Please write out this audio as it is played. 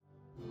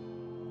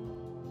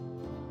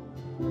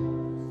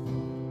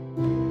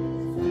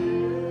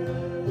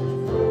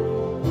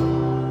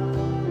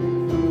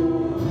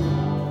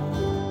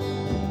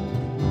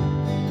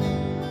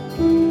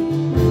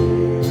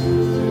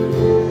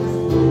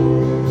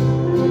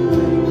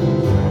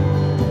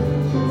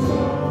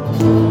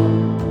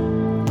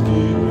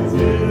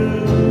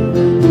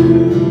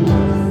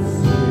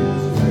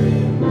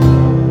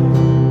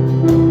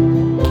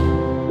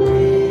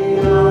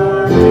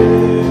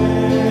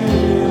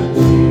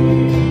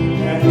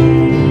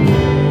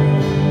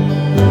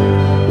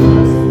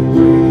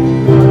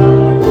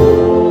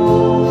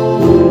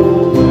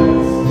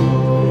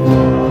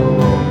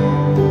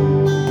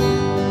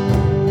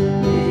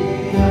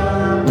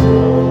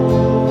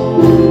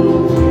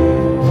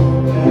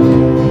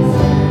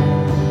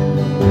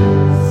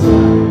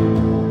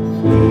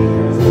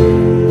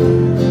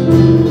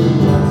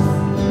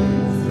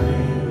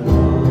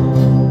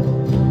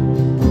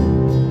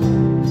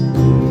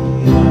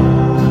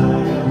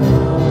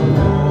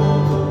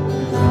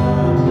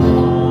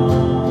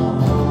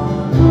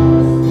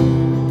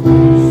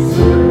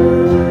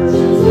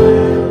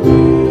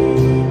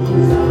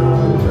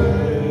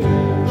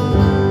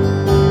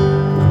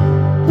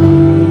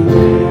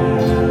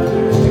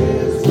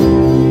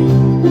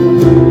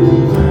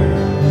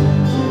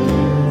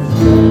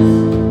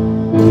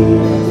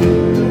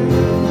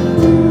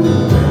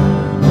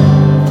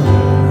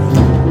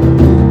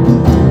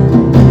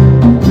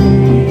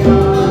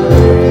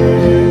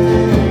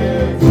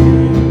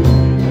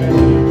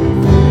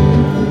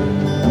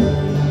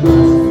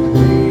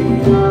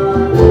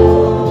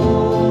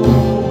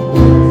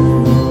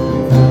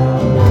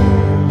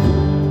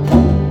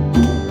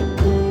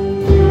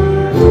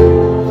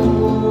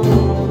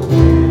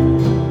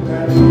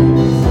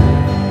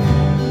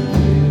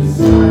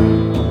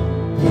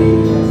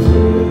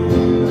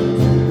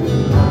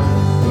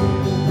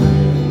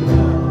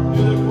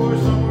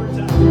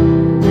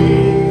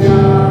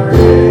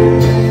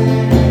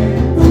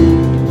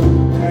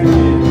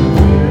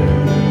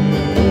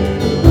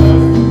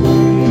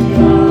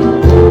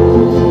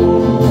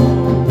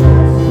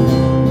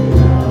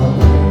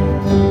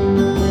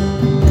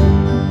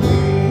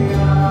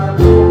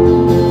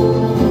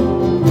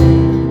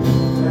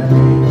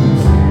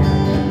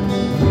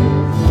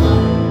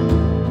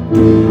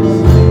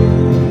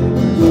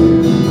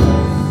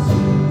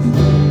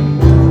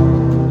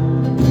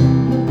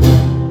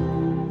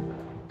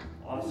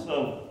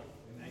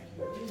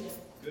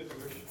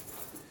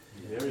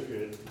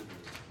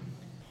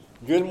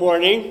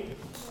morning.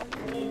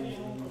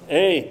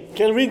 Hey,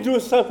 can we do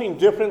something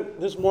different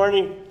this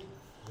morning?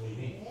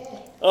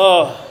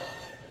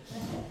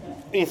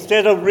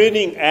 Instead of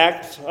reading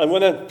Acts, I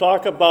want to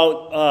talk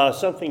about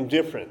something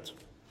different.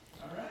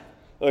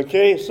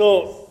 Okay,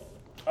 so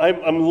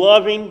I'm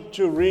loving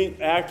to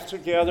read Acts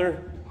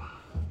together,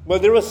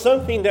 but there was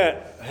something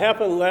that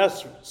happened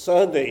last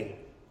Sunday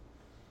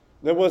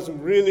that was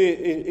really,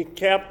 it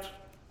kept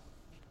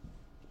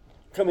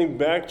coming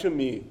back to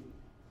me.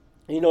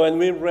 And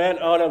we read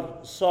out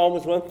of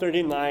Psalms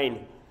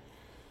 139,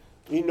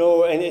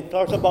 and it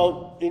talks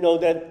about,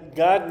 that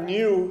God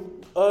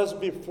knew us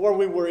before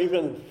we were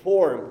even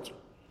formed.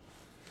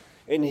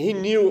 And He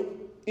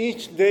knew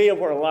each day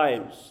of our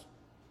lives.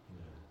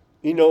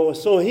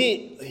 So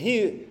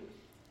He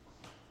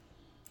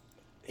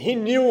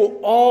knew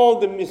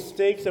all the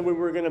mistakes that we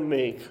were going to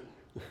make.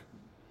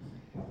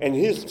 And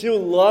He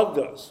still loved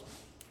us.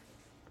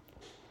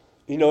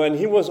 And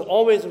He was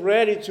always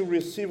ready to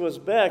receive us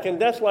back. And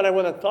that's what I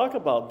want to talk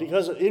about.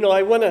 Because,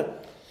 I want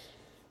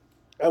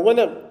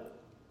to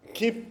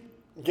keep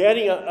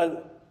getting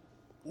a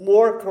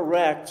more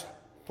correct,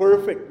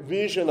 perfect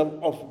vision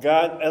of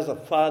God as a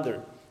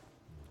Father.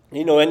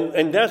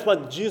 And that's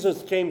what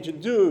Jesus came to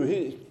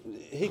do.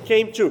 He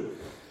came to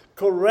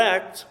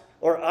correct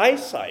our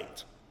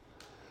eyesight.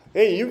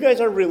 Hey, you guys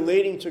are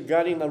relating to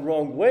God in the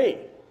wrong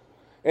way.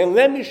 And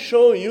let me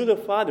show you the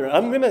Father.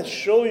 I'm going to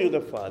show you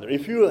the Father.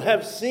 If you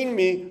have seen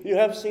me, you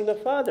have seen the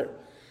Father.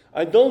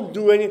 I don't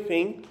do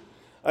anything.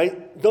 I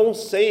don't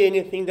say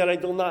anything that I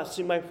do not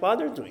see my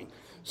Father doing.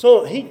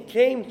 So He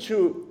came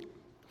to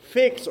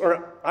fix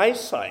our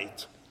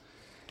eyesight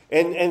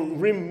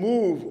and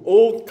remove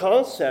old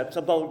concepts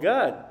about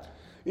God.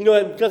 And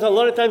because a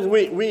lot of times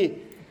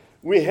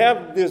we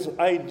have this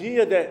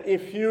idea that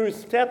if you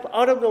step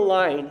out of the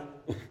line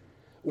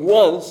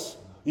once,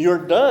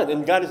 you're done,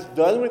 and God is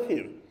done with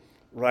you,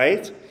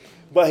 right?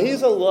 But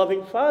He's a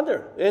loving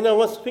Father. And I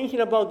was thinking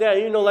about that,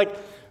 like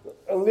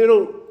a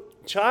little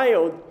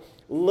child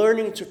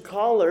learning to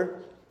color,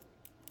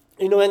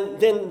 and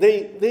then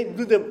they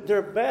do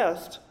their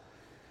best,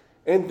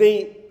 and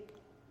they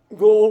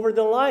go over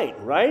the line,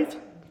 right?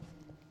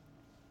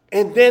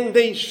 And then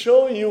they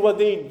show you what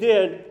they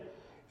did,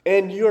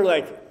 and you're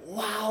like,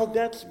 wow,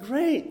 that's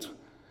great.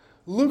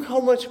 Look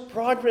how much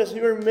progress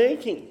you're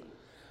making.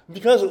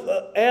 Because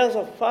as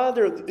a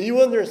father,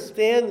 you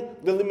understand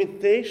the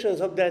limitations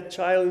of that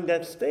child in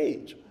that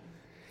stage.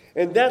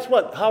 And that's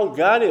how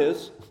God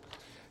is.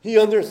 He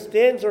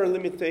understands our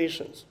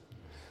limitations.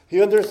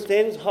 He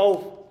understands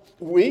how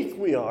weak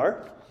we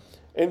are.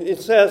 And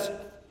it says,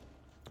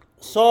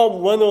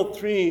 Psalm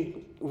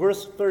 103,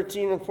 verse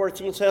 13 and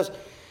 14 says,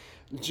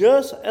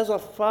 just as a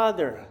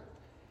father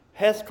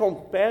has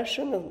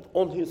compassion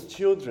on his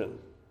children,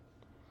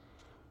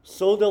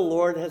 so the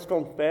Lord has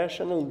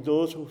compassion on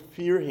those who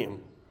fear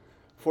Him,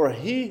 for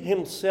He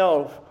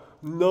Himself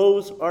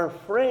knows our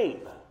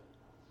frame.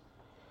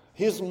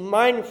 He's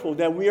mindful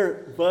that we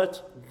are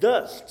but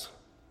dust.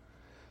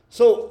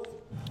 So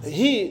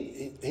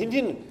He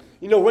didn't,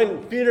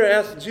 when Peter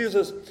asked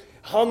Jesus,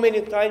 how many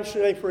times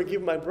should I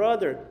forgive my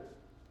brother?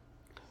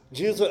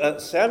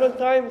 Jesus, 7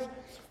 times?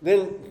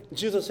 Then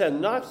Jesus said,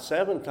 not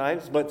 7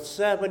 times, but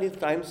 70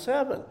 times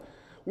 7,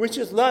 which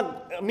is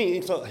not,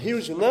 it's a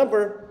huge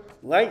number.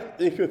 Like,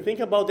 if you think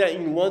about that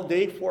in one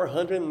day,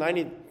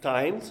 490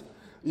 times,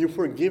 you're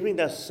forgiving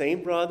that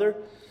same brother.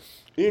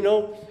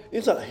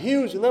 It's a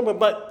huge number,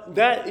 but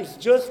that is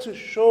just to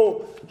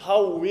show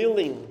how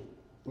willing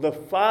the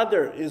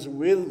Father is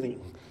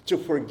willing to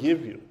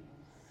forgive you.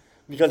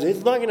 Because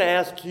He's not going to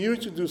ask you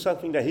to do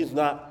something that He's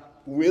not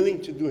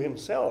willing to do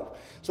Himself.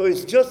 So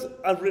it's just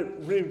a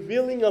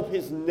revealing of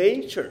His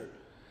nature.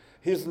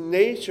 His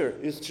nature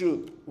is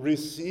to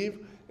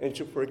receive and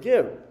to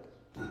forgive.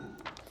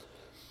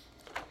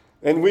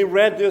 And we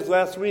read this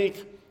last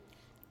week,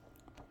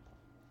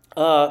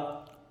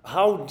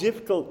 how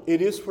difficult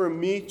it is for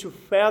me to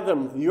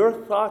fathom your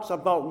thoughts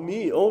about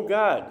me, oh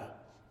God.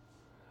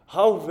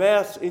 How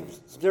vast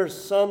is their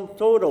sum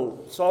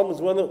total.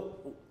 Psalms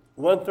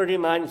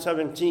 139,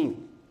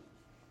 17.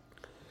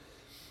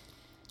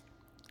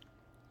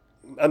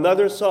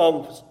 Another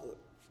psalm,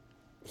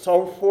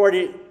 Psalm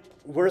 40,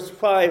 verse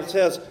 5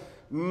 says,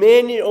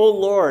 many, O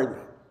Lord,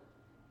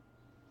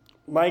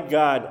 my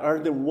God, are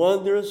the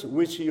wonders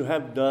which you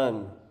have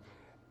done,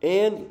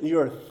 and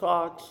your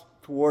thoughts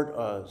toward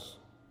us.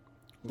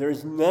 There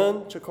is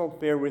none to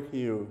compare with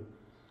you.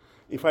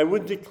 If I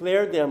would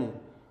declare them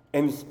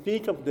and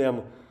speak of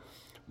them,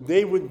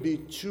 they would be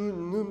too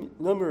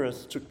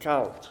numerous to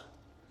count.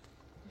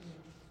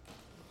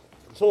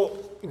 So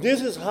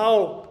this is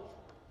how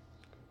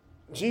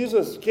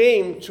Jesus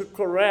came to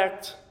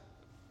correct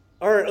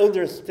our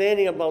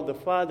understanding about the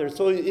Father.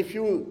 So if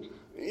you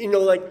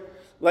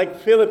like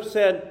Philip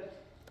said,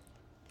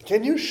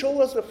 can you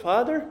show us the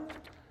Father?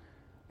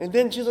 And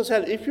then Jesus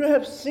said, if you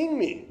have seen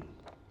me,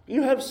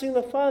 you have seen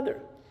the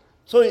Father.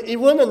 So you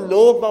want to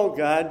know about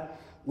God,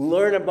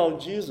 learn about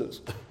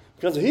Jesus.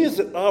 Because He's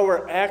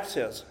our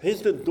access.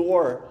 He's the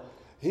door.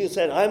 He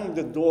said, I'm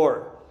the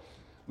door.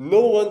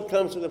 No one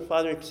comes to the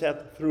Father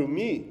except through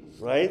me,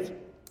 right?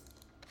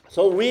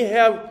 So we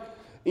have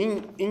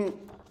in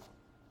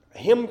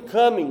him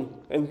coming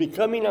and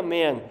becoming a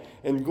man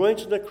and going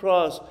to the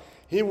cross,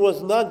 he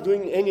was not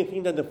doing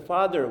anything that the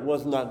Father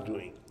was not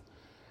doing.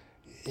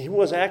 He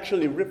was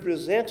actually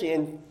representing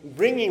and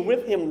bringing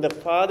with him the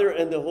Father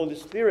and the Holy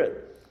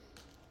Spirit.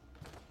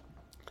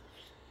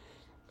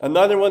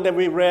 Another one that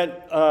we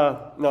read,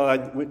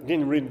 we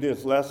didn't read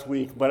this last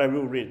week, but I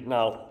will read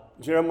now.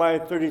 Jeremiah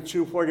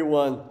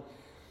 32:41.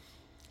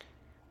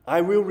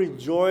 I will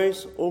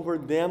rejoice over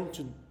them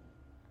to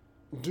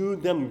do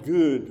them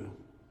good.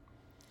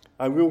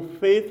 I will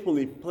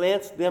faithfully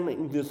plant them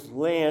in this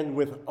land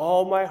with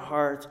all my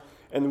heart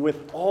and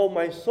with all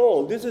my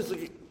soul. This is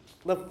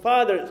the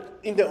Father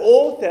in the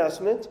Old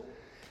Testament.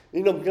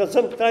 Because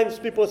sometimes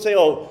people say,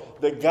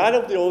 the God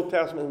of the Old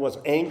Testament was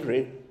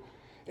angry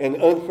and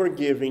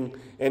unforgiving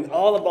and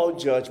all about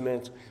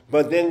judgment.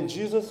 But then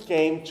Jesus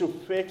came to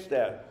fix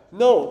that.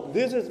 No,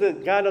 this is the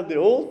God of the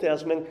Old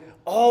Testament,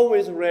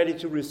 always ready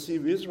to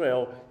receive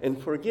Israel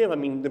and forgive. I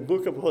mean, the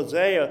book of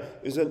Hosea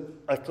is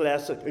a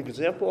classic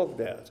example of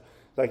that.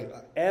 Like,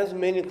 as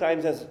many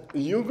times as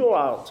you go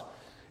out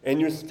and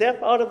you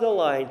step out of the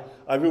line,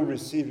 I will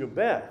receive you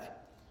back.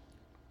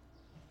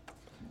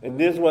 And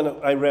this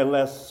one I read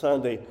last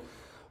Sunday.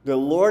 The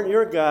Lord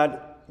your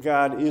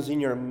God is in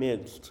your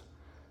midst.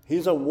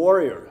 He's a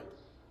warrior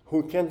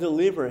who can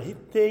deliver. He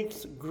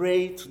takes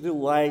great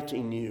delight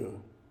in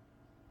you.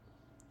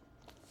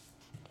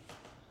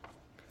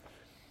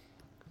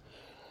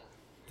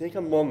 Take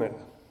a moment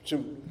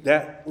to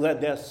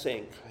let that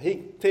sink. He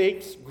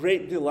takes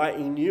great delight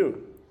in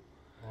you.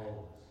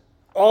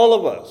 All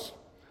of us.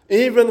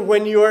 Even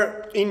when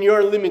you're in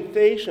your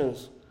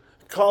limitations,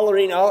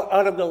 coloring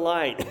out of the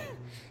line.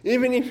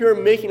 Even if you're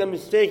making a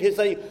mistake, he's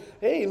like,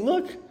 hey,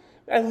 look,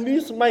 at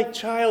least my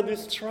child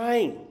is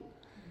trying.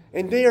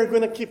 And they are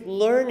going to keep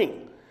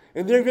learning.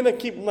 And they're going to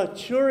keep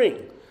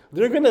maturing.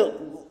 They're going to,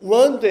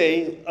 one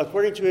day,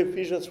 according to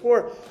Ephesians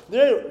 4,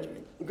 they're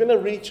going to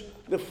reach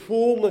the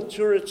full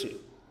maturity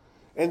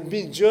and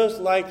be just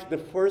like the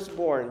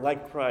firstborn,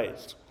 like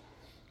Christ.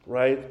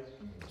 Right?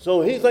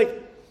 So he's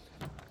like,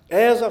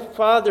 as a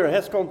father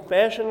has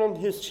compassion on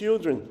his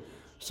children,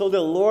 so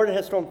the Lord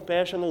has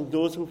compassion on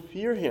those who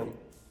fear him.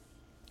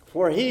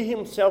 For he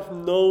himself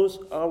knows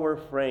our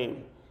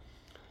frame.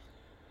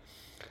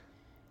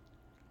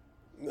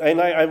 And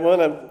I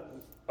want to,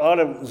 out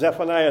of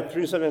Zephaniah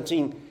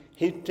 3:17,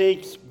 he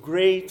takes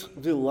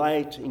great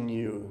delight in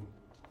you.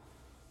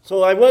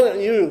 So I want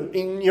you,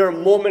 in your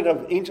moment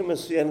of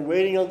intimacy and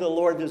waiting on the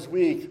Lord this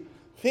week,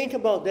 think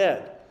about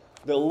that.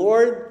 The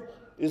Lord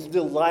is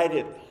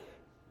delighted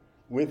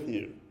with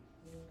you.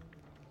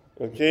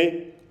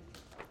 Okay?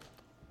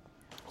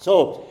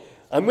 So,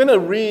 I'm going to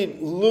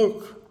read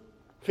Luke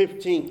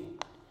 15.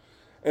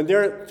 And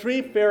there are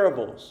 3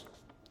 parables,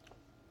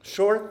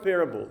 short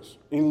parables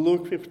in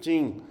Luke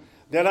 15,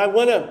 that I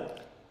want to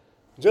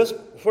just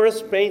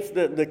first paint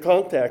the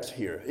context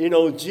here.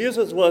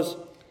 Jesus was,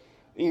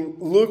 in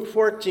Luke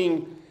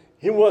 14,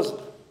 he was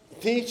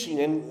teaching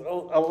and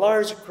a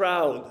large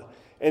crowd,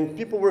 and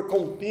people were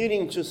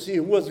competing to see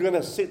who was going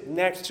to sit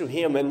next to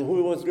him and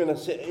who was going to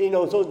sit,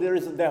 so there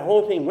is that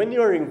whole thing. When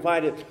you're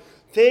invited,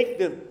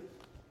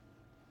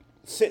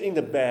 sit in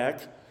the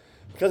back,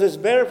 because it's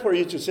better for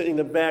you to sit in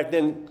the back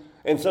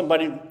and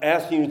somebody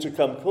asking you to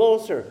come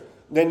closer,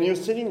 than you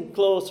sitting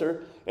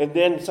closer and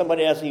then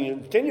somebody asking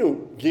you, can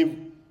you give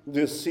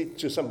this seat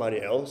to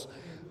somebody else,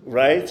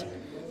 right?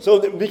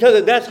 So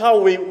because that's how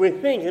we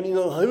think,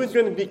 who is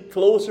going to be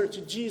closer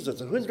to Jesus?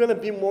 Who is going to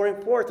be more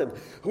important?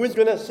 Who is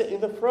going to sit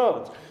in the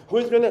front? Who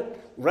is going to,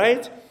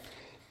 right?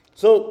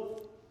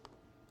 So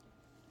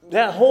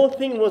that whole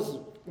thing was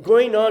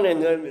going on,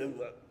 and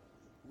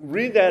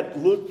read that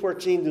Luke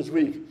 14 this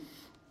week.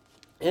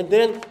 And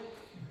then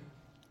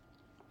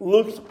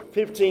Luke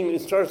 15,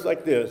 it starts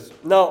like this.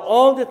 Now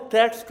all the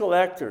tax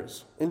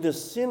collectors and the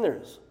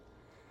sinners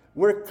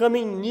were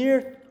coming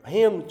near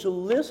him to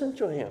listen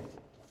to him.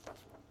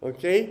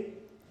 Okay?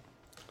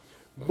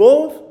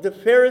 Both the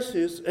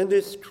Pharisees and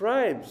the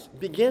scribes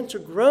began to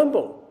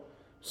grumble,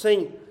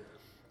 saying,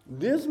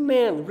 this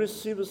man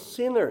receives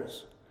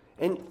sinners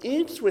and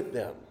eats with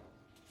them.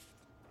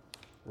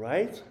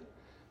 Right?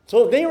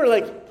 So they were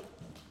like,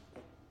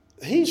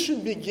 he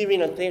should be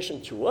giving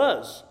attention to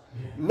us,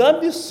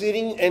 not be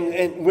sitting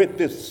and with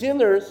the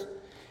sinners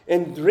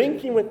and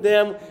drinking with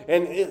them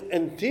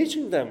and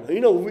teaching them.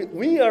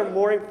 We are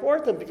more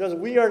important because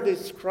we are the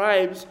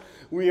scribes,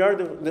 we are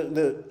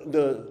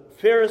the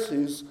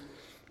Pharisees,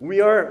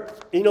 we are,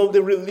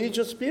 the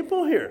religious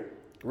people here,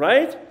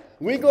 right?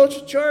 We go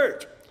to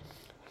church.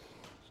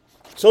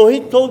 So he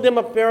told them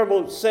a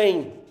parable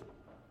saying,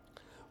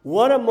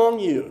 what among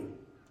you,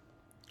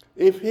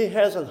 if he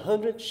has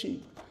 100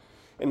 sheep,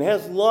 and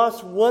has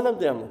lost one of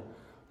them,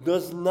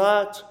 does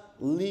not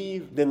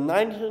leave the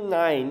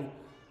 99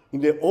 in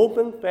the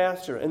open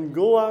pasture and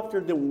go after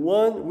the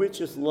one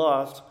which is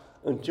lost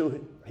until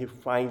he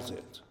finds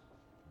it.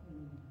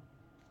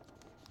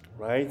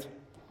 Right?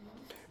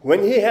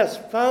 When he has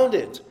found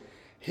it,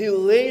 he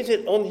lays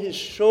it on his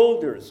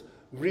shoulders,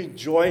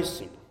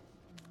 rejoicing.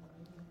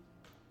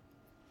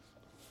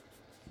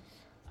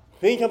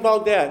 Think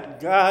about that.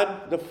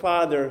 God the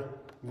Father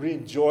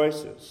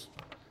rejoices,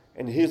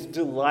 and he's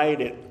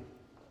delighted.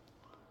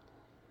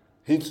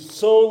 He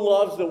so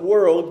loves the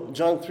world,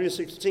 John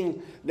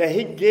 3:16, that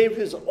he gave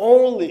his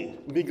only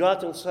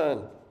begotten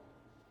Son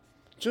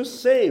to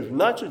save,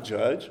 not to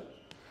judge,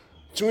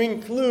 to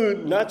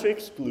include, not to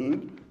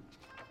exclude,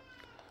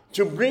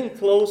 to bring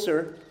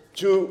closer,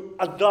 to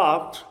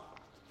adopt,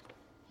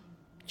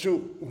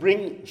 to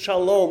bring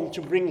shalom,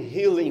 to bring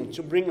healing,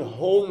 to bring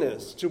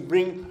wholeness, to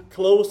bring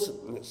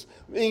closeness,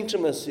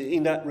 intimacy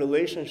in that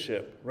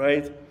relationship,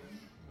 right?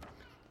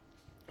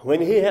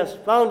 When he has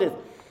found it,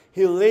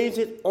 he lays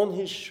it on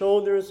his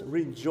shoulders,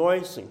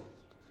 rejoicing.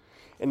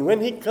 And when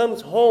he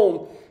comes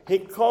home, he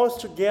calls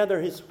together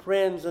his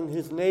friends and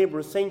his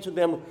neighbors, saying to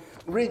them,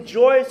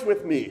 "Rejoice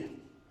with me,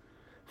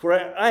 for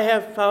I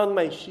have found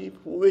my sheep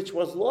which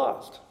was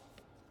lost."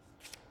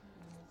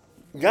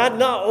 God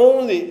not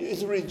only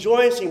is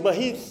rejoicing, but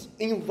he's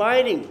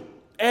inviting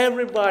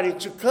everybody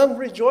to come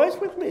rejoice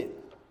with me.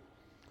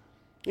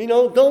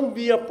 Don't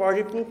be a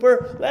party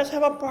pooper. Let's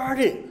have a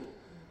party.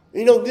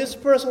 This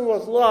person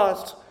was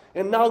lost,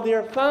 and now they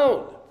are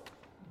found.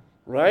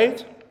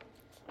 Right?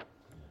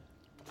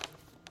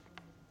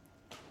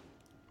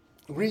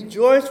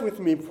 Rejoice with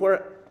me,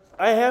 for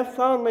I have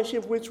found my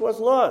sheep which was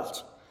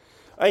lost.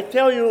 I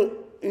tell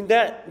you, in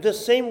the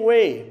same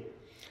way,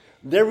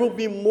 there will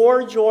be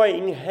more joy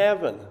in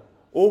heaven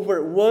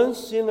over one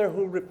sinner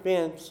who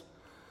repents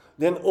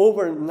than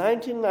over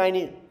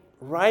 99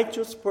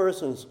 righteous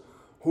persons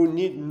who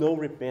need no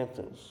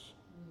repentance.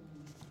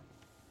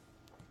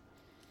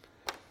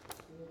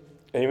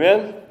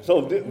 Amen?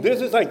 So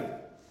this is like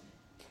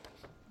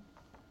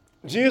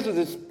Jesus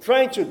is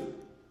trying to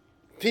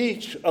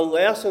teach a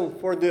lesson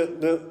for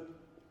the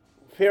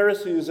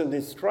Pharisees and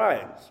the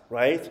scribes,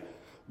 right?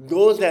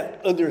 Those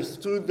that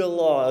understood the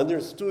law,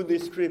 understood the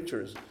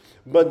scriptures,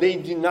 but they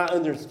did not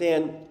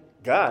understand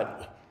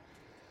God.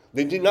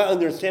 They did not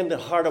understand the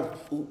heart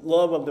of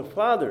love of the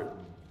Father.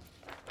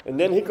 And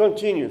then he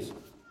continues,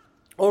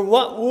 "Or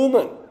what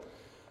woman,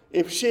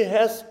 if she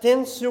has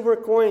 10 silver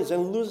coins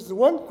and loses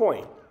one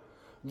coin,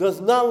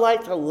 does not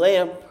light a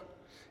lamp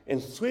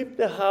and sweep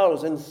the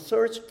house and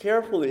search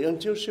carefully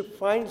until she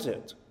finds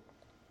it?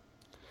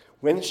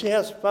 When she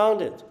has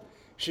found it,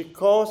 she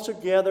calls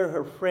together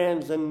her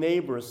friends and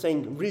neighbors,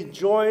 saying,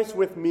 'Rejoice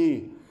with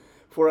me,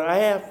 for I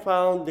have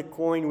found the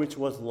coin which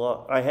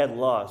I had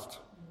lost.'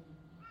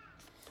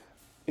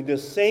 In the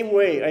same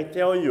way, I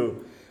tell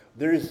you,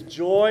 there is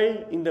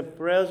joy in the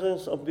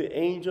presence of the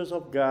angels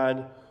of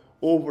God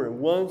over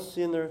one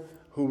sinner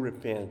who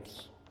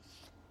repents."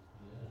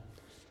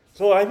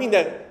 So I think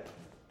that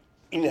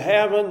in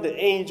heaven, the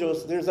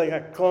angels, there's like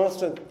a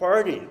constant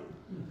party.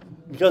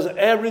 Because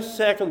every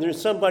second there's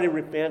somebody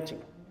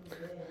repenting.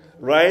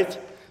 Right?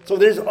 So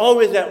there's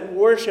always that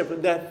worship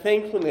and that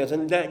thankfulness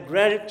and that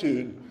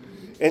gratitude.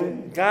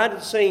 And God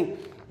is saying,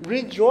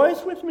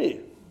 "Rejoice with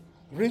me.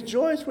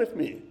 Rejoice with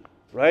me."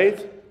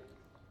 Right?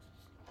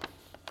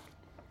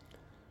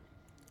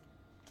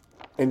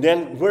 And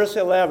then verse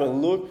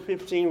 11, Luke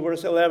 15,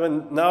 verse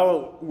 11.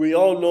 Now we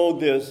all know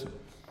this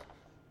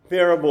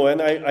parable, and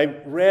I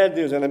read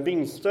this, and I've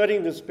been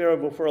studying this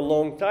parable for a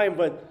long time,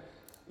 but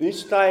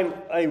each time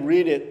I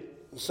read it,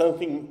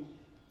 something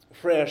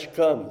fresh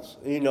comes,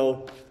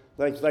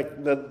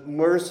 like the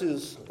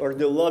mercies or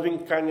the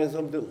loving kindness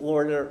of the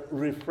Lord are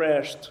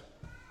refreshed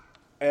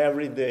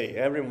every day,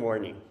 every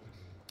morning.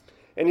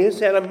 And he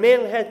said, "A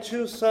man had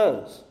 2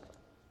 sons.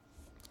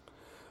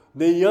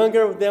 The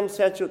younger of them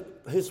said to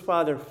his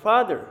father,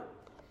 'Father,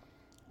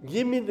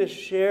 give me the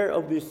share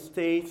of the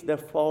estate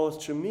that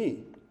falls to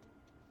me.'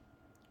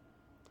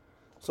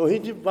 So he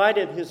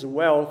divided his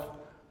wealth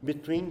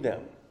between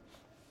them."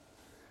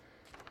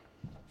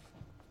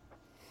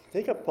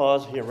 Take a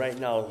pause here right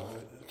now.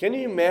 Can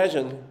you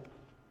imagine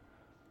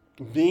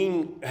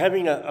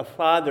having a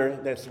father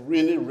that's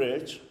really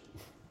rich,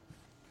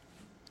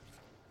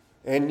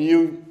 and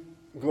you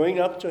going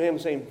up to him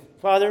saying,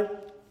 "Father,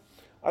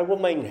 I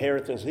want my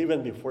inheritance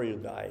even before you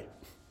die"?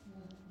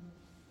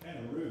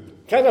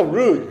 Kind of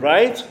rude,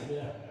 right?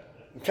 Yeah.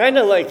 Kind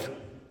of like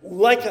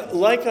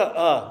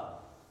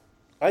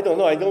I don't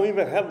know. I don't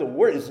even have the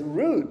word. It's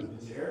rude.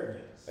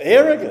 It's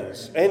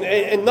arrogance.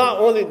 And not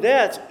only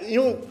that,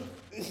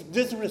 it's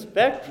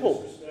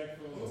disrespectful.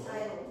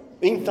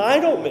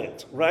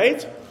 Entitlement,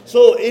 right?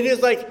 So it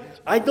is like,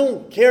 I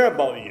don't care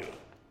about you.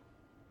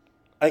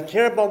 I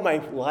care about my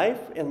life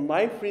and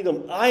my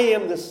freedom. I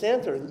am the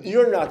center.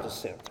 You're not the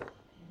center.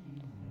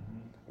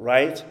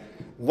 Right?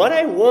 What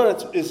I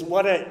want is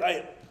what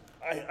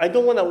I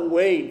don't want to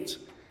wait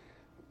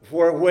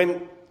for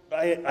when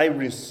I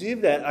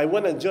receive that. I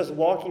want to just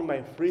walk in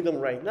my freedom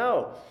right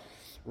now.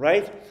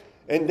 Right?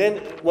 And then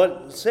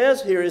what it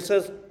says here, it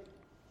says,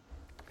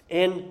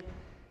 "And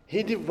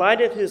he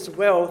divided his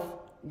wealth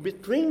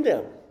between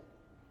them."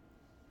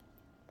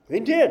 He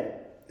did.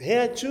 he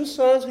had two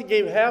sons. He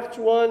gave half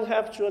to one,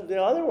 half to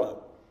the other one.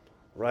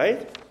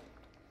 Right?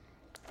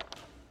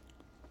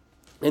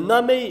 And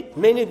not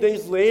many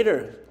days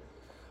later,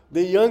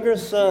 the younger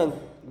son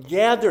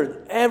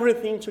gathered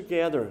everything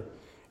together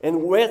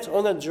and went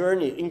on a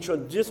journey into a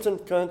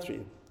distant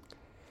country.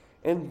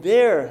 And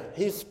there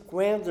he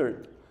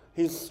squandered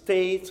his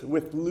estate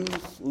with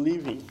loose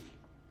living.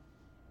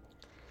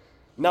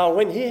 Now,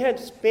 when he had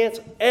spent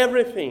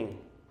everything,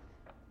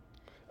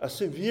 a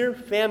severe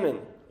famine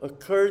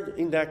occurred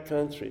in that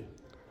country,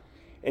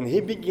 and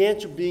he began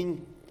to be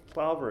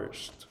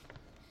impoverished.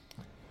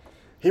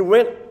 He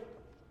went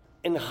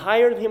and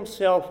hired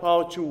himself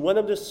out to one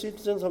of the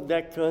citizens of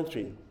that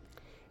country,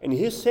 and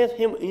he sent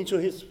him into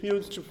his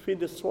fields to feed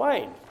the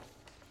swine.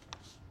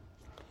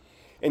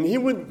 And he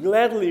would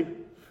gladly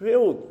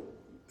filled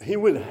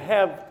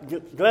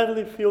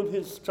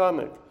his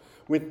stomach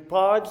with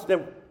pods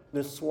that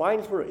the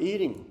swine were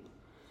eating,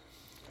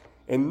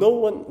 and no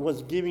one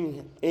was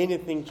giving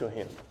anything to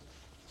him.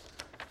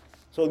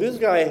 So this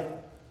guy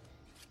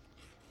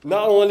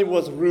not only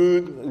was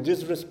rude,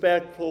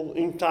 disrespectful,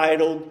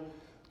 entitled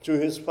to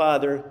his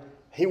father,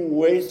 he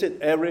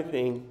wasted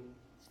everything,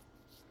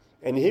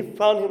 and he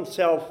found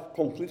himself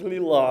completely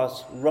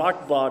lost,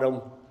 rock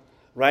bottom,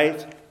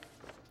 right?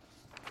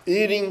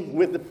 Eating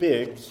with the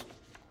pigs.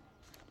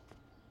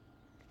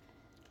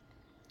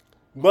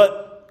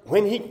 But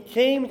when he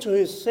came to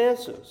his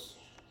senses,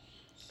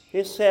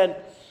 he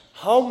said,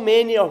 "How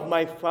many of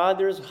my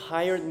father's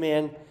hired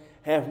men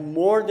have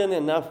more than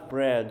enough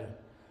bread,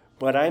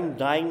 but I'm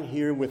dying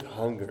here with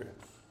hunger?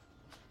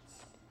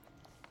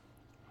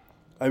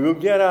 I will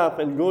get up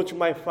and go to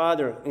my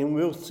father and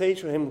will say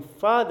to him,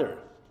 'Father,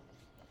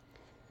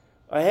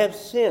 I have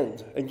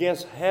sinned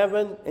against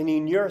heaven and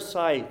in your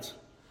sight.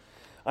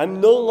 I'm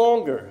no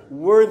longer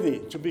worthy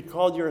to be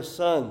called your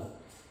son.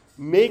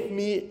 Make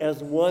me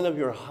as one of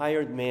your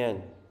hired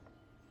men.'"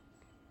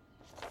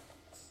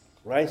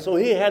 Right? So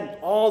he had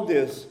all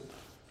this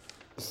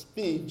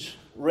speech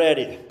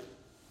ready.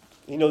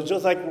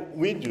 Just like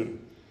we do.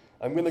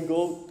 I'm going to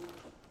go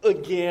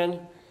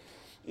again.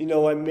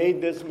 I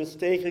made this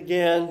mistake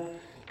again.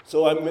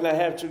 So I'm going to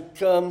have to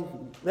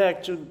come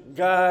back to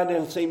God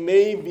and say,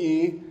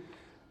 maybe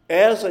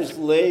as a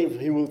slave,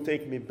 he will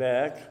take me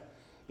back.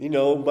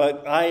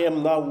 But I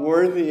am not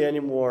worthy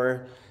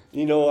anymore.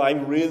 I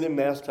really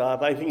messed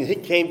up. I think he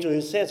came to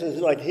his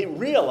senses, he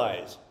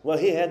realized what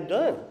he had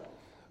done,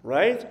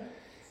 right?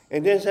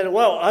 And then said,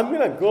 well, I'm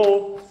going to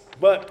go,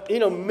 but,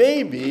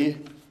 maybe,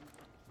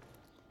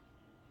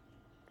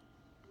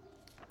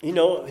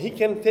 he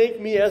can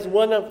take me as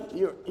one of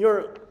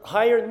your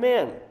hired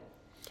men.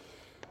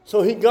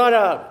 So he got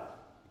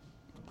up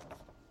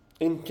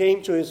and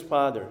came to his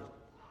father.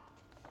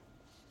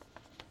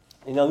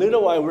 In a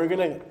little while, we're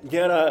going to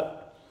get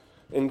up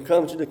and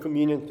come to the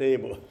communion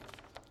table.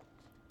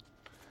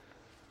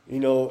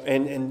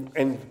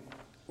 And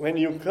when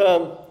you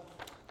come,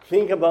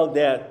 think about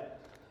that.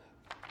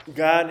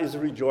 God is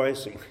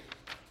rejoicing.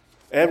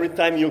 Every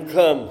time you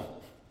come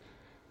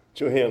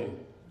to him,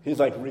 he's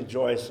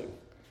rejoicing.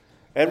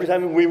 Every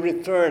time we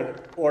return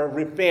or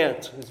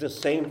repent, it's the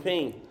same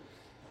thing.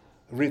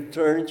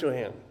 Return to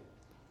him.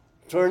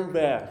 Turn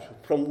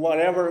back from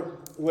whatever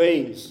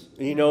ways,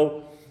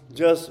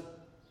 just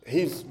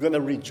he's going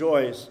to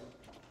rejoice.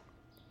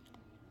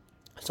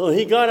 So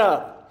he got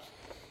up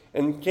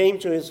and came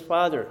to his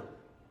father.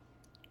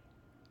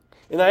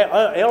 And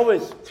I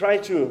always try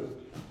to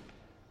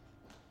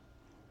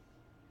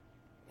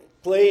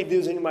play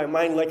this in my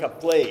mind like a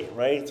play,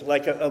 right?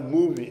 Like a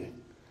movie.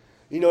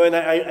 And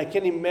I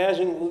can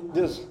imagine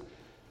this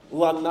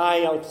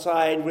lanai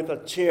outside with a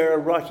chair, a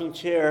rocking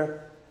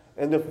chair,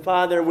 and the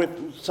father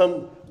with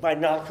some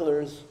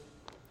binoculars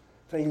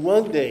saying,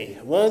 one day,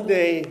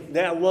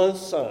 that one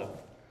son,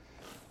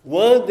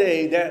 one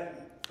day,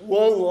 that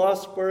one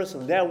lost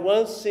person, that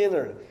one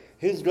sinner,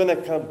 he's going to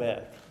come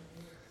back.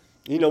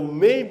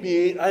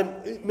 Maybe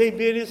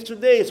it is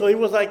today. So he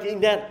was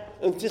in that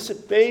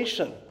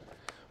anticipation,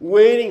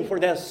 waiting for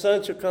that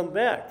son to come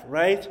back,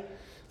 right?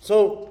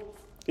 So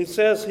it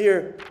says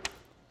here,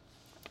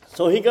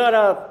 so he got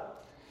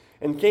up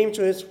and came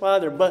to his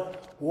father,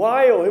 but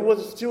while he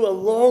was still a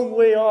long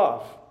way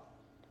off,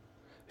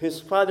 his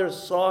father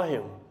saw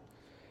him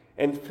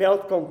and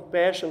felt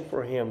compassion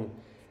for him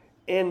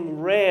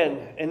and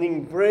ran and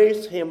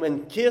embraced him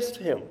and kissed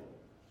him.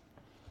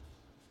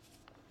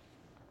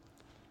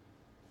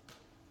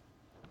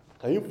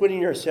 Are you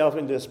putting yourself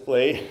in this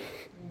play,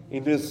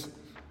 in this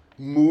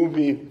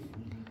movie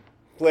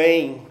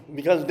playing?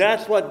 Because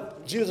that's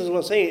what Jesus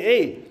was saying.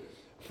 Hey,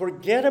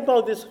 forget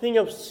about this thing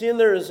of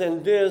sinners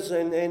and this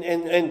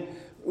and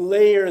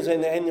layers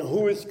and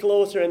who is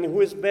closer and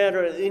who is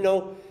better.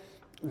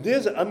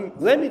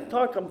 Let me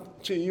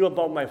talk to you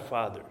about my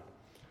Father.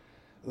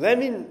 Let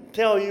me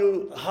tell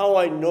you how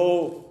I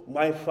know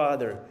my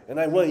Father. And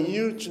I want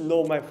you to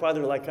know my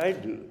Father like I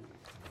do.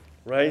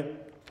 Right?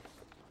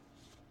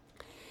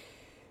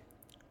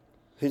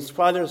 His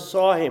father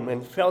saw him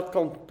and felt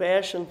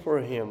compassion for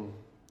him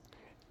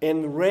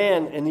and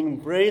ran and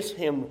embraced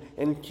him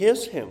and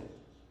kissed him.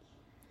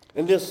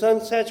 And the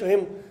son said to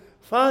him,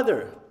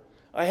 Father,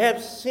 I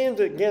have sinned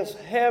against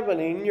heaven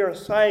and in your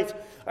sight.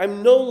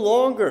 I'm no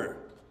longer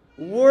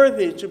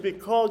worthy to be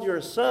called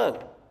your son.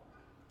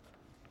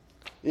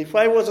 If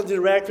I was a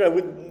director, I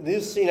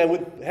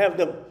would have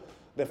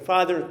the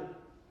father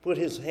put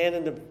his hand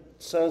in the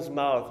son's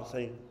mouth and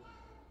say,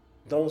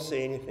 don't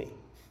say anything.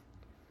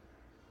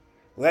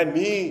 Let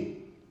me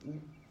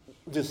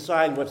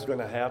decide what's going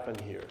to happen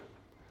here.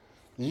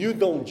 You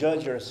don't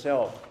judge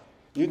yourself.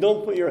 You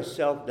don't put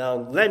yourself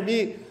down. Let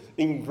me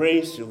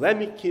embrace you. Let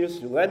me kiss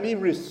you. Let me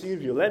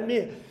receive you. Let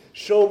me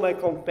show my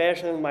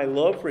compassion and my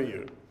love for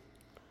you.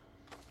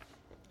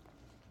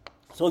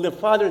 So the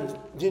father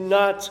did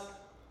not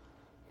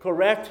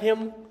correct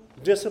him,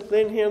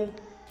 discipline him,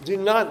 did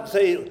not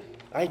say,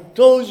 I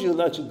told you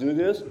not to do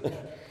this.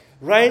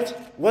 Right?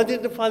 What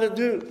did the father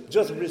do?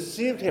 Just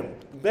received him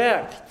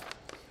back.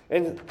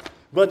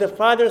 But the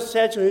father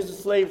said to his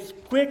slaves,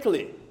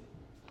 quickly,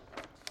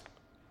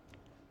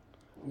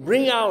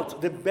 bring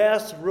out the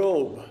best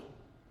robe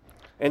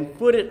and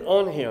put it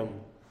on him,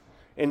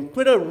 and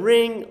put a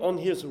ring on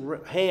his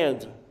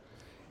hand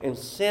and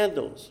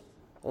sandals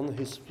on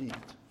his feet.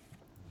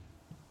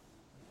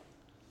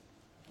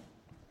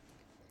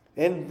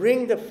 And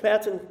bring the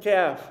fattened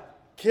calf,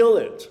 kill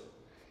it,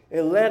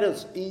 and let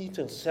us eat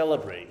and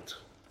celebrate.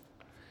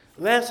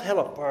 Let's have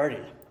a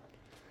party.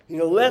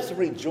 Let's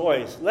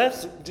rejoice.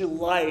 Let's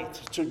delight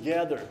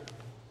together.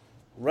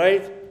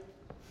 Right?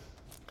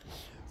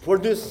 For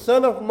this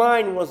son of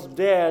mine was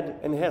dead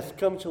and has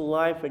come to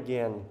life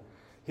again.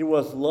 He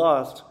was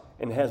lost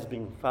and has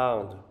been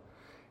found.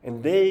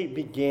 And they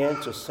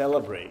began to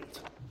celebrate.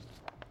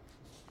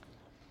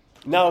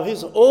 Now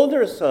his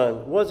older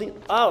son was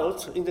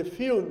out in the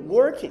field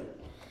working.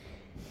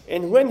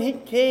 And when he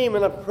came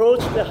and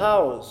approached the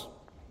house,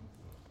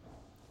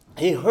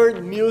 he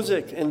heard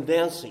music and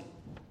dancing.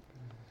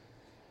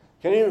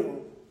 Can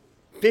you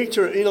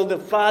picture, the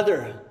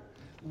father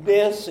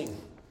dancing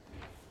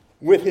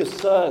with his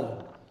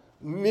son,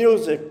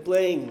 music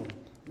playing,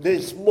 the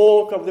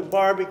smoke of the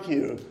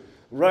barbecue,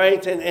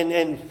 right?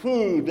 And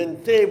food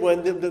and table,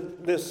 and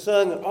the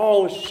son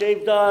all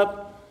shaved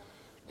up,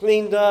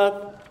 cleaned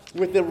up,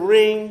 with the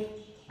ring,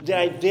 the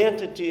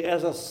identity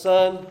as a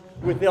son,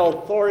 with the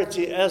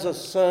authority as a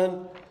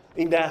son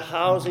in that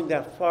house, in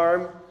that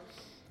farm,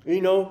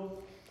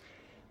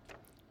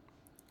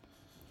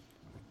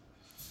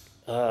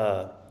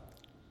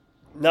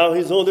 Now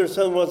his older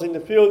son was in the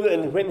field,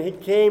 and when he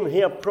came,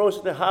 he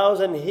approached the house,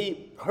 and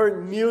he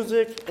heard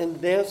music and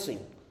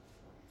dancing.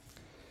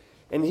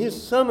 And he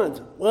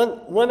summoned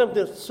one of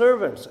the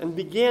servants and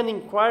began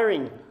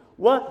inquiring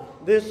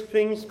what these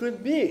things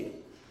could be.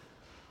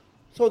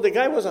 So the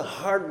guy was a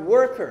hard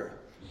worker.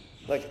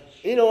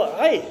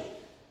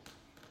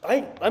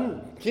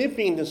 I'm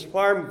keeping this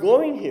farm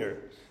going here.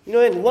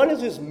 And what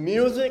is this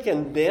music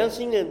and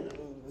dancing and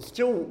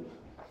still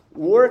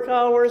work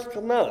hours?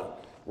 Come on,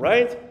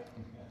 right?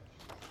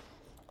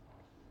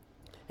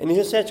 And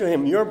he said to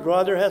him, your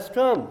brother has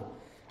come,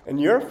 and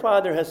your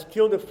father has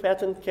killed the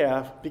fattened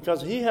calf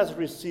because he has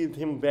received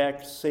him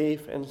back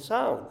safe and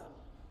sound.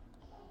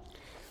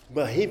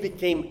 But he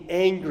became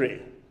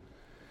angry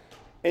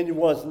and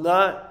was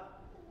not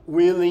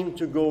willing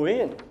to go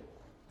in.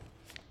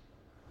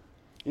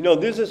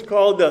 This is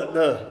called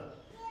the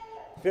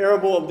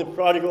parable of the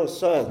prodigal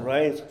son,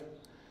 right?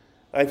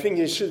 I think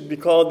it should be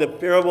called the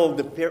parable of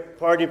the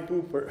party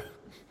pooper.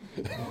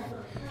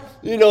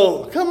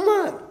 Come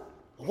on.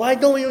 Why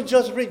don't you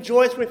just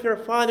rejoice with your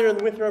father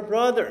and with your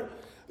brother?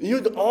 You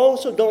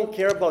also don't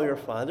care about your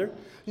father.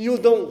 You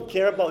don't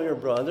care about your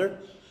brother.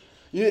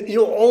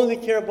 You only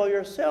care about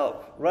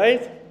yourself,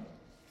 right?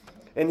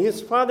 And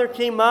his father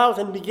came out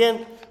and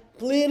began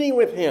pleading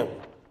with him.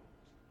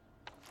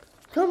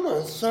 Come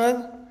on,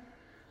 son.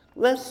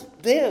 Let's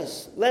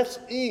dance. Let's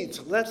eat.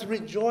 Let's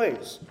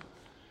rejoice.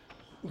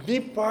 Be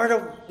part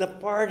of the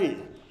party.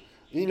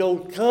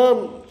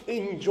 Come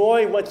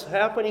enjoy what's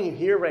happening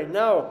here right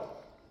now.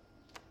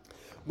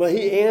 But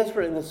he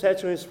answered and said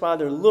to his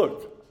father,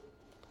 look,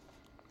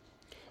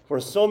 for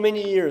so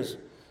many years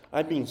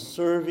I've been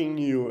serving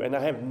you, and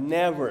I have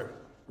never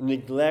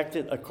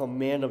neglected a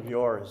command of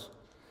yours.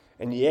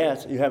 And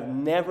yet you have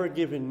never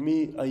given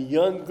me a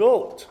young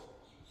goat,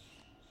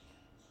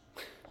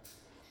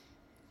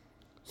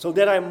 so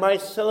that I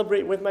might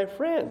celebrate with my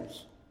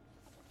friends.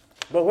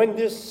 But when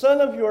this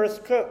son of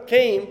yours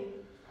came,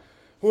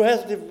 who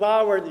has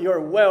devoured your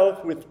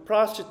wealth with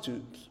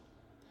prostitutes,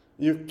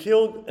 you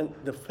killed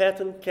the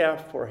fattened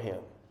calf for him.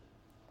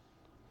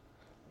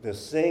 The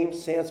same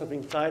sense of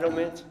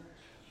entitlement,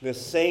 the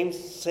same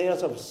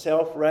sense of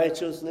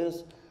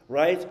self-righteousness,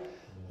 right?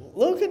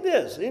 Look at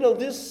this.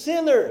 These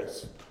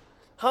sinners.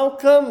 How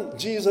come,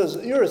 Jesus,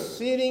 you're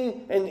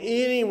sitting and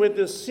eating with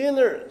the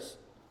sinners?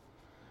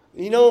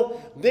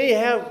 They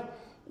have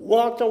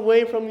walked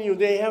away from you.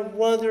 They have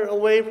wandered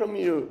away from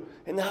you.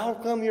 And how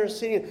come you're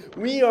sitting?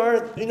 We are,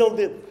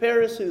 the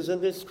Pharisees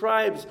and the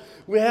scribes.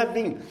 We have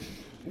been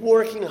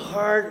working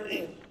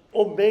hard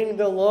obeying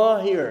the law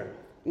here.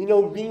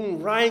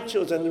 Being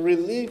righteous and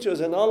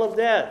religious and all of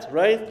that,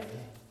 right?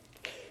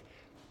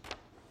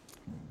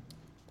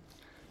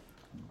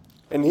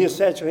 And he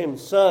said to him,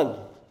 "Son,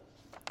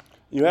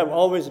 you have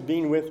always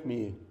been with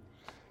me,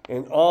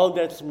 and all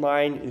that's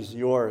mine is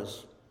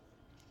yours.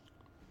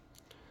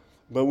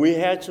 But we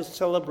had to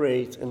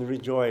celebrate and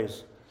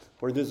rejoice,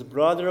 for this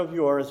brother of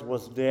yours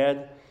was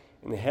dead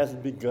and has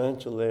begun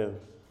to live,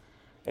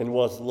 and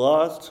was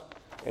lost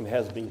and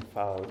has been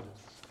found."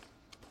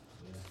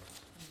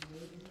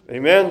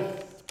 Amen?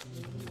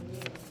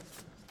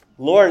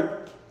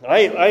 Lord,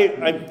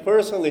 I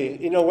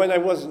personally, when I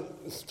was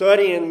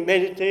studying and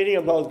meditating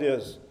about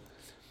this,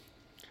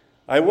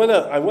 I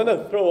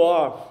wanna throw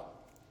off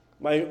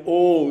my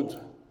old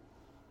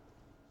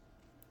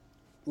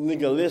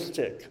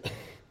legalistic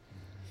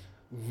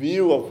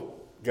view of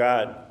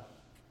God.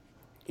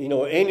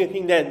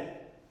 Anything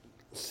that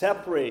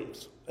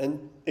separates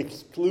and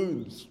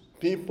excludes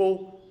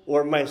people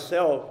or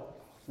myself,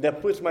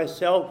 that puts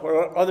myself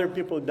or other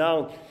people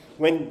down.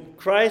 When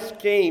Christ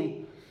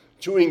came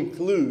to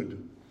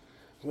include,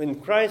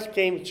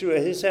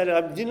 he said,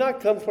 "I did not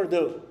come for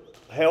the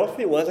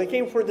healthy ones, I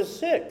came for the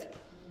sick."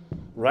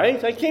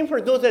 Right? I came for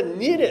those that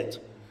need it.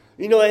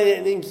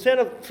 And instead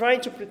of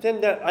trying to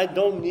pretend that I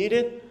don't need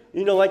it,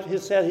 like he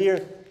said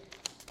here,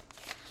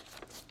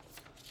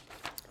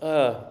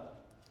 I'm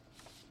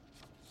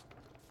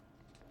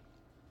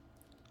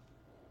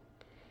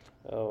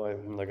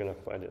not going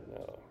to find it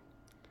now.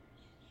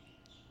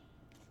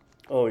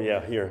 Oh,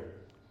 yeah, here.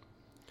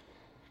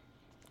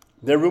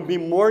 "There will be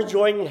more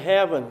joy in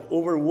heaven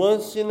over one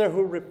sinner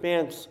who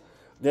repents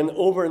than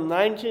over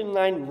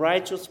 99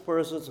 righteous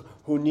persons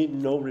who need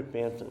no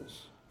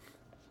repentance."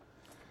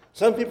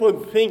 Some people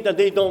think that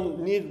they don't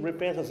need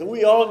repentance.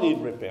 We all need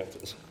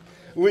repentance.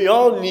 We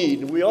all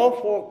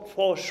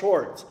fall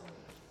short.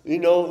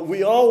 We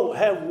all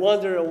have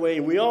wandered away.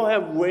 We all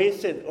have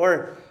wasted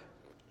our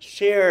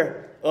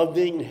share of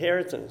the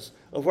inheritance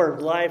of our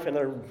life and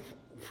our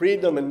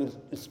freedom and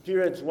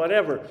spirits,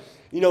 whatever.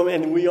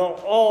 And we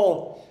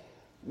all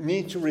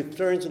need to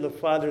return to the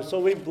Father. So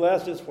we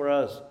bless this for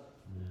us.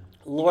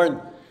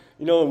 Lord,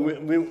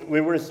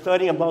 we were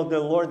studying about the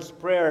Lord's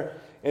Prayer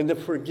and the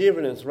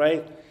forgiveness,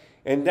 right?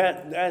 And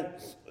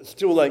that's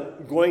still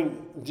like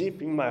going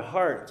deep in my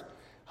heart.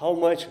 How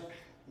much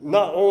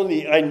not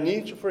only I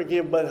need to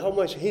forgive, but how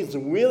much He's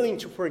willing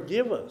to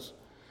forgive us.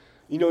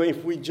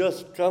 If we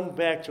just come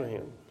back to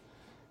Him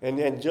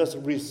and just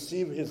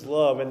receive His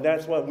love. And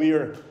that's what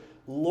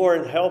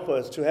Lord, help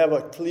us to have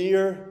a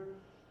clear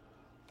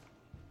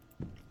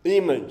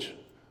image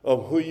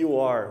of who you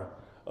are,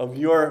 of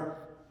your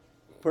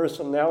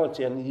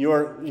personality and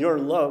your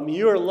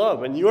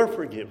love and your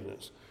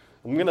forgiveness.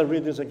 I'm going to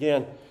read this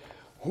again.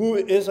 "Who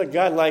is a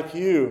God like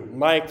you?"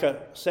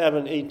 Micah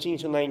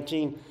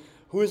 7:18-19.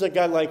 "Who is a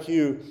God like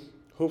you,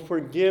 who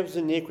forgives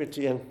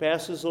iniquity and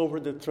passes over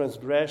the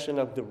transgression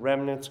of the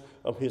remnant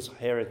of his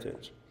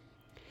heritage?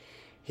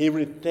 He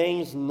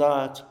retains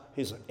not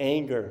his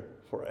anger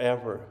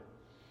forever,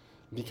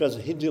 because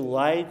he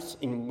delights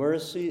in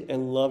mercy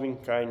and loving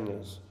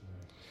kindness.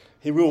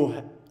 He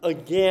will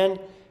again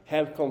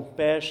have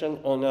compassion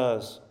on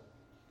us.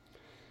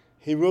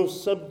 He will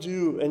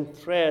subdue and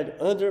tread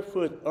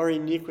underfoot our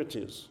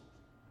iniquities.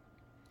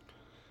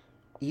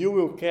 You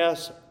will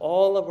cast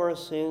all of our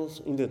sins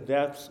in the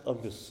depths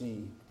of the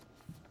sea."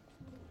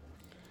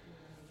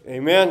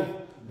 Amen.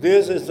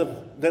 This is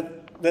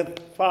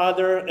the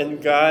Father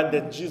and God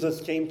that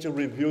Jesus came to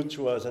reveal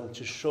to us and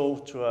to show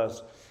to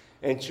us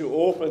and to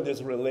open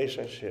this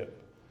relationship.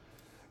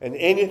 And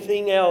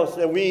anything else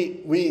that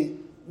we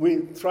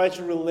try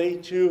to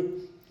relate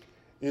to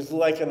is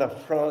like an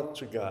affront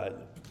to God.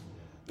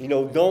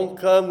 Don't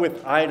come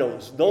with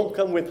idols. Don't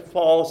come with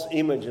false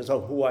images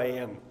of who I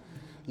am.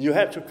 You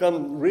have to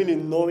come really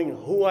knowing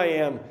who I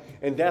am.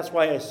 And that's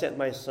why I sent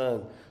my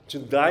Son, to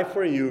die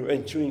for you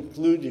and to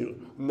include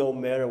you no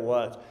matter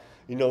what.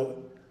 I'm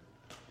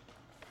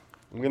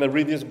going to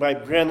read this by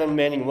Brennan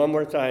Manning one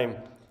more time.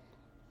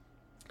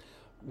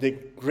 "The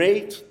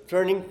great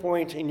turning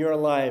point in your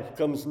life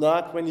comes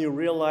not when you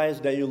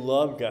realize that you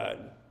love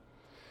God,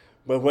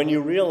 but when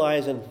you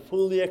realize and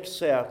fully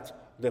accept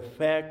the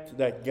fact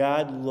that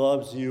God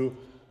loves you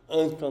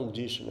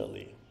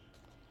unconditionally."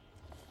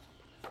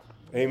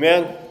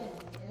 Amen?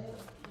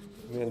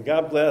 And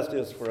God bless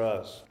this for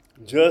us.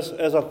 "Just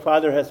as a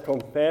father has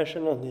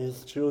compassion on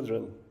his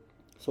children,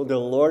 so the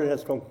Lord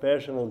has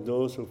compassion on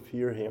those who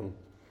fear him.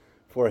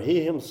 For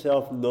he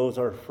himself knows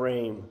our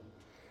frame.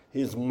 He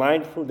is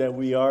mindful that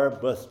we are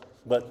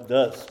but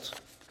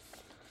dust."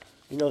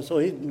 So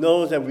he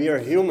knows that we are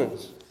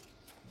humans,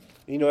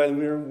 and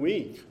we're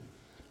weak.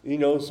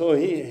 So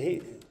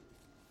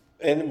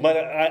but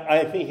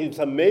I think it's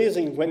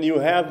amazing when you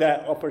have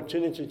that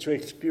opportunity to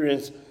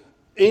experience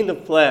in the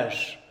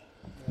flesh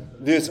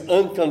this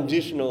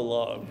unconditional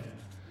love,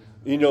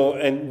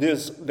 and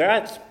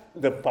that's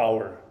the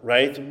power,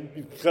 right?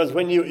 Because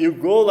when you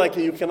go like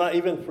you cannot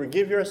even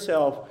forgive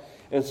yourself,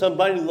 and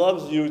somebody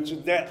loves you to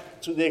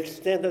the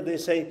extent that they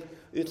say,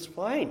 "It's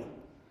fine.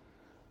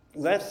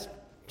 let's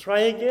try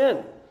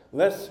again.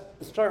 Let's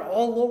start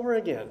all over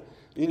again.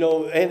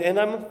 And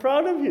I'm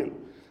proud of you.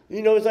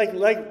 It's like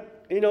like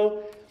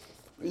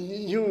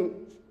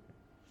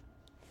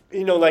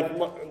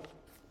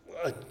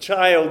a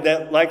child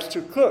that likes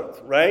to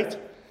cook, right?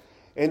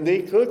 And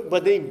they cook,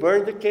 but they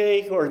burn the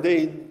cake, or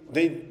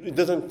it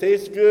doesn't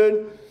taste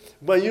good,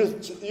 but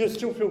you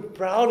still feel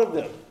proud of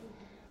them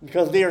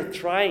because they are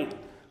trying,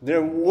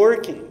 they're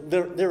working,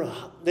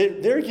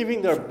 they're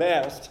giving their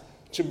best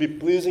to be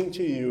pleasing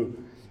to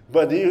you.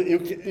 But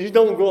you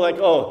don't go like,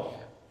 oh,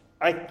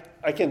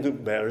 I can do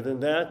better than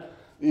that,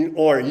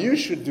 or you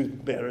should do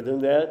better than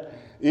that,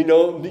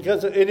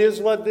 because it is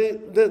what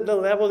the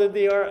level that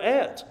they are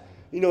at.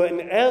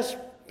 And as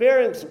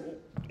parents,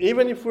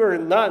 even if we're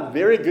not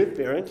very good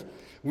parents,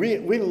 we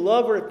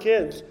love our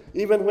kids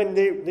even when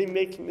they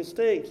make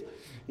mistakes.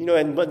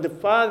 But the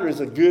father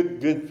is a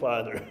good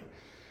father.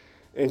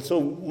 And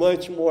so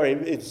much more,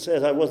 it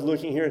says, I was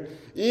looking here,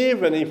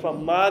 even if a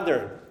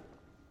mother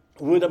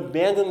would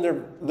abandon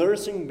their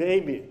nursing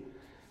baby,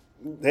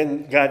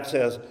 then God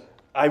says,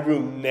 I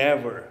will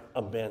never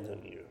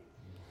abandon you.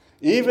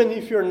 Even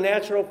if your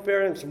natural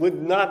parents were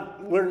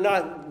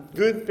not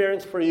good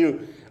parents for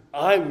you,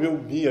 I will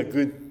be a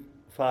good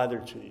father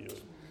to you.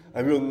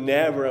 I will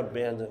never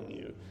abandon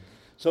you.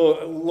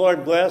 So,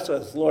 Lord, bless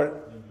us.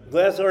 Lord,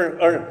 bless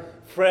our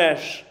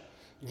fresh.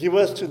 Give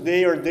us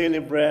today our daily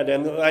bread.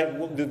 And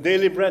the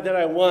daily bread that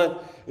I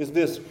want is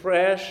this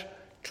fresh,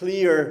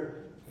 clear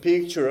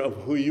picture of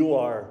who you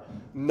are.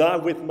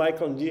 Not with my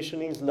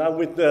conditionings, not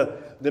with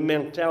the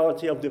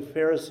mentality of the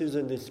Pharisees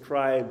and the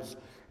scribes,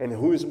 and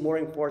who is more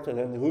important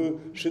and who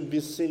should be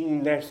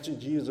sitting next to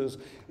Jesus.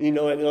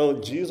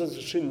 Jesus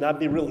should not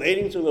be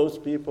relating to those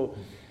people.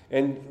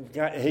 And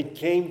God, he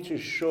came to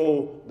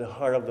show the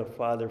heart of the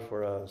Father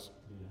for us.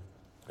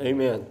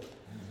 Amen.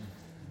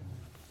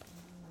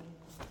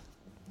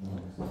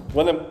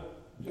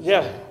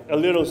 A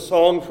little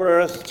song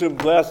for us to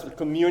bless the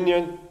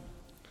communion.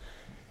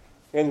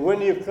 And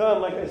when you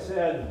come, like I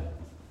said,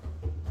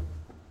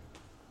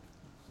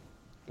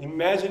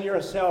 imagine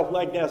yourself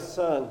like that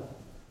son.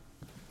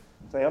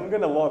 Say, I'm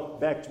going to walk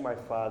back to my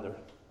Father.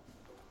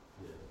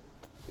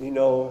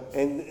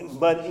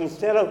 But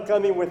instead of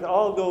coming with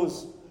all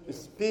those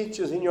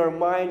speeches in your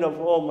mind of,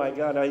 oh my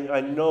God,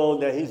 I know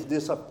that he's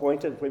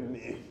disappointed with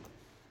me.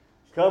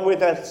 Come with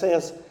that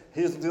sense,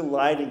 he's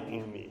delighting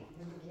in me.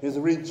 He's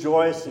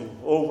rejoicing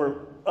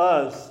over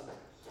us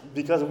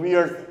because we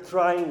are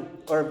trying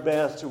our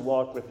best to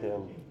walk with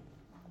him.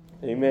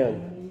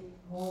 Amen.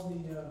 All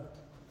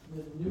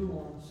the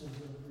nuances of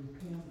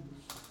repentance,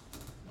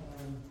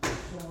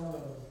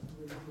 sorrow,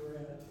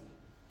 regret,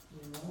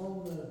 and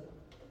all the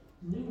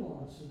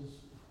nuances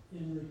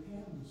in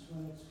repentance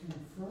when it's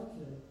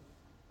confronted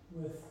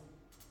with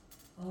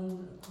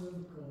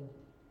unequivocal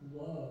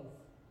love,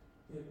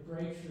 it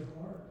breaks your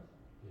heart.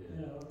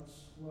 Yeah. It's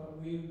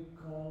what we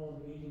call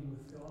a meeting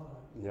with God.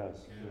 Yes.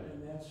 Yeah. And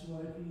that's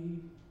what he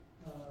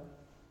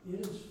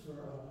is for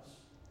us.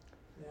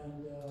 And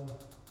God,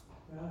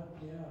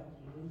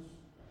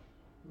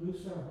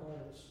 loose our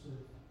hearts to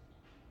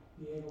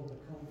be able to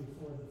come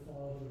before the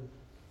Father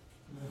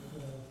with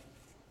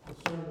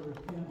the sort of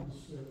repentance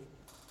that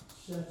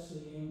sets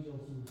the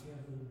angels in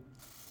heaven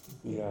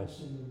yes.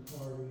 in the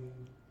party.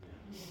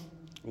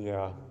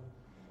 Yeah.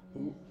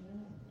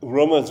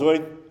 Romans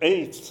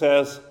 8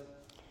 says,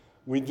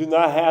 we do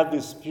not have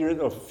the spirit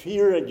of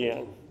fear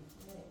again.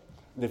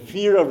 The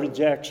fear of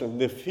rejection,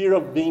 the fear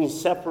of being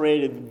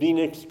separated, being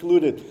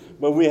excluded.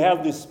 But we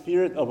have the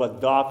spirit of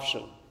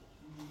adoption,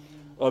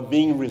 of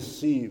being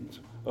received,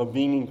 of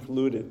being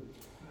included.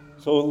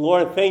 So,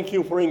 Lord, thank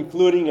you for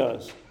including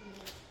us.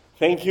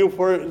 Thank you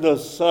for the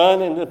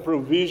Son and the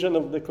provision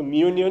of the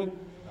communion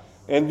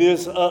and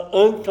this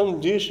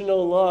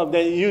unconditional love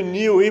that you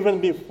knew even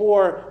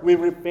before we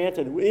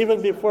repented, even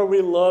before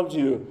we loved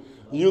you.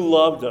 You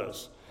loved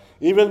us.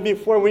 Even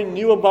before we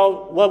knew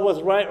about what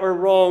was right or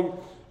wrong,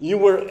 you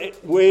were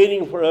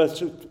waiting for us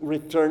to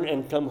return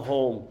and come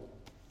home.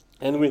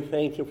 And we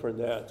thank you for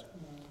that.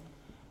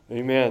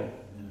 Amen.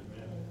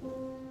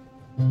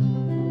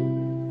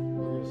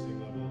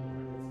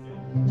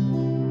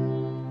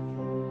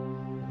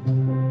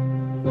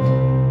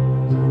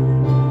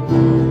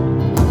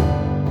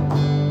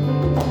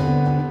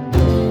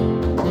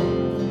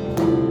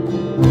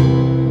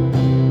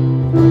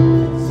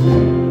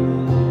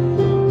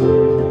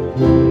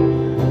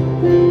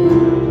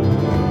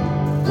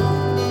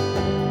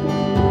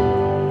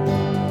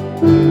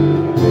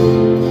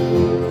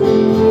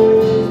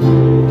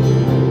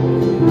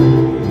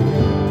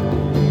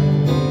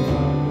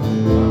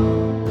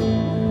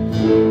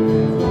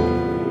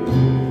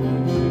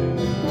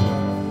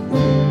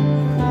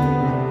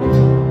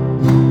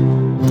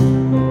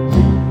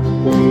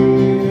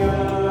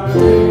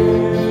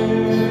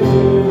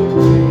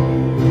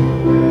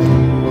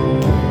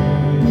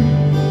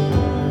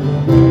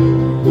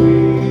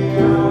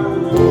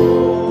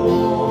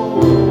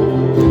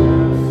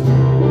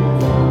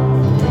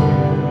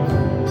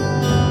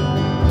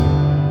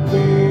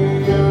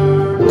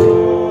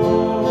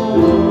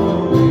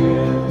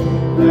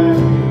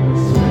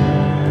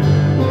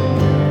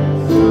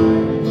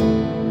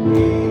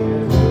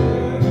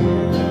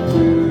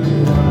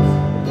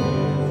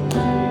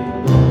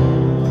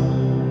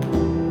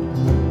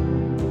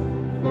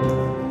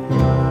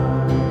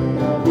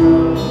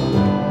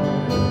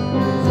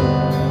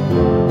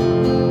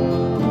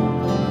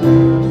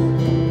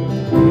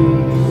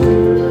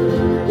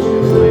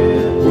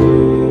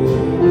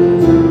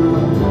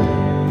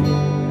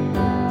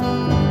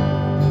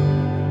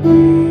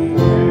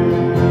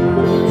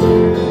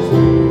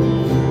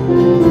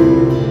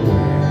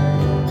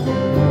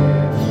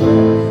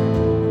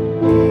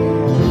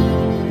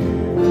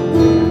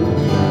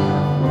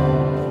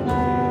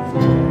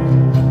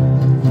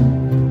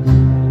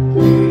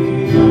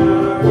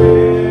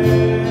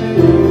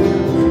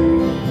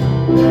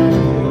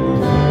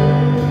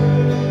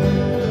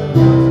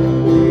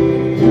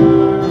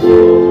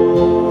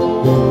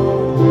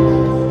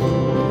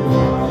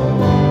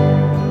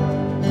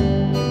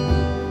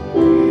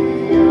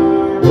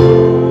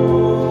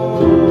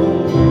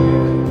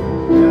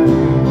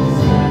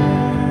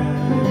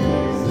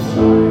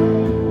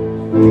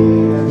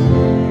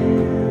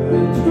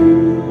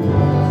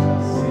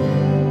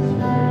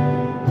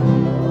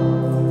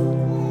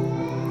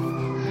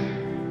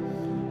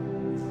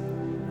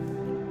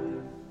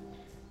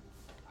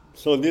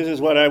 So this is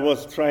what I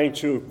was trying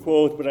to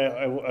quote, but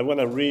I want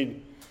to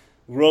read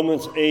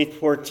Romans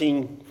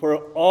 8:14. For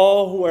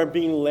all who are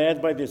being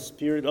led by the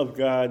Spirit of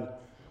God,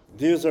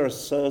 these are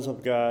sons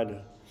of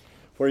God.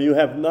 For you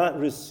have not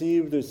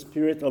received the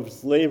spirit of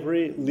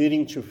slavery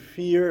leading to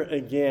fear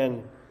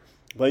again,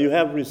 but you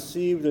have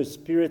received the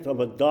spirit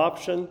of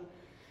adoption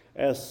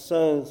as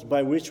sons,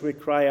 by which we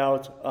cry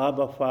out,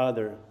 Abba,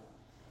 Father.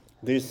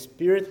 The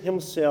Spirit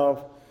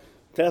himself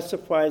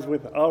testifies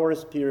with our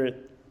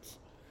spirit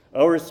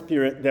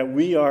that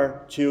we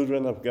are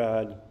children of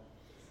God.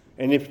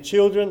 And if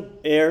children,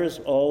 heirs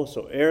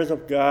also, heirs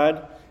of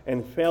God,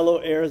 and fellow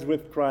heirs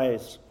with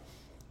Christ,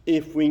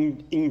 if we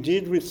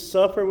indeed we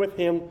suffer with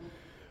him,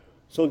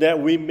 so that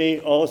we may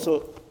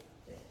also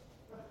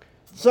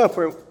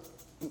suffer,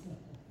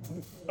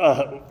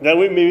 that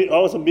we may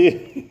also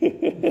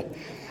be...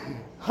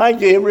 Hi,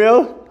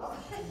 Gabriel.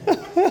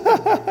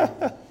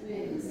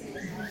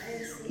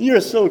 You're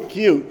so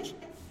cute.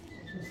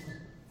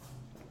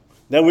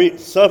 That we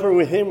suffer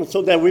with him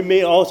so that we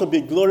may also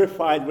be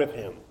glorified with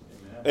him.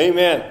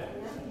 Amen.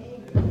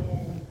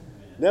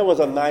 That was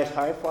a nice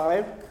high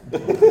five.